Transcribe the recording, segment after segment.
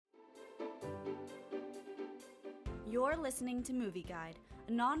You're listening to Movie Guide,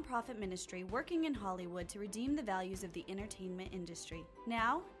 a non-profit ministry working in Hollywood to redeem the values of the entertainment industry.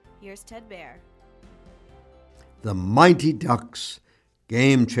 Now, here's Ted Baer. The Mighty Ducks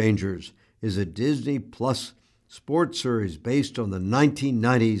Game Changers is a Disney Plus sports series based on the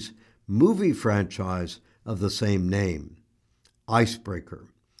 1990s movie franchise of the same name. Icebreaker,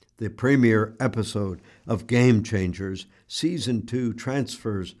 the premiere episode of Game Changers, Season 2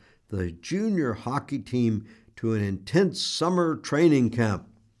 transfers the junior hockey team to an intense summer training camp.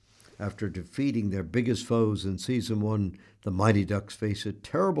 After defeating their biggest foes in Season 1, the Mighty Ducks face a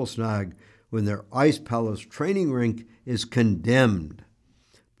terrible snag when their Ice Palace training rink is condemned.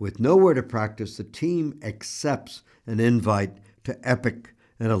 With nowhere to practice, the team accepts an invite to Epic,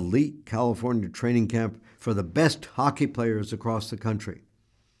 an elite California training camp for the best hockey players across the country.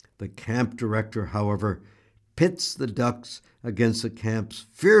 The camp director, however, pits the Ducks against the camp's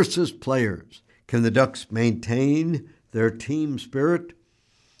fiercest players. Can the Ducks maintain their team spirit?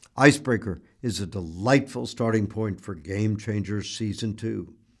 Icebreaker is a delightful starting point for Game Changers Season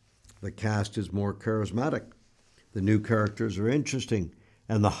 2. The cast is more charismatic, the new characters are interesting,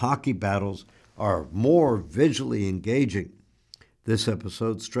 and the hockey battles are more visually engaging. This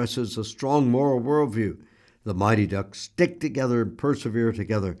episode stresses a strong moral worldview. The Mighty Ducks stick together and persevere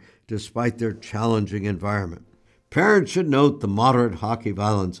together despite their challenging environment. Parents should note the moderate hockey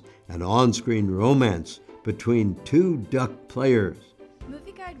violence and on-screen romance between two Duck players.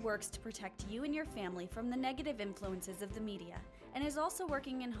 Movie Guide works to protect you and your family from the negative influences of the media and is also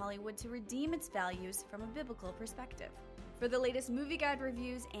working in Hollywood to redeem its values from a biblical perspective. For the latest Movie Guide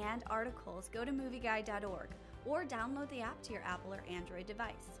reviews and articles, go to movieguide.org or download the app to your Apple or Android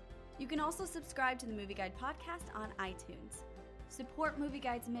device. You can also subscribe to the Movie Guide podcast on iTunes. Support Movie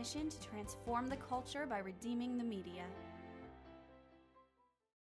Guide's mission to transform the culture by redeeming the media.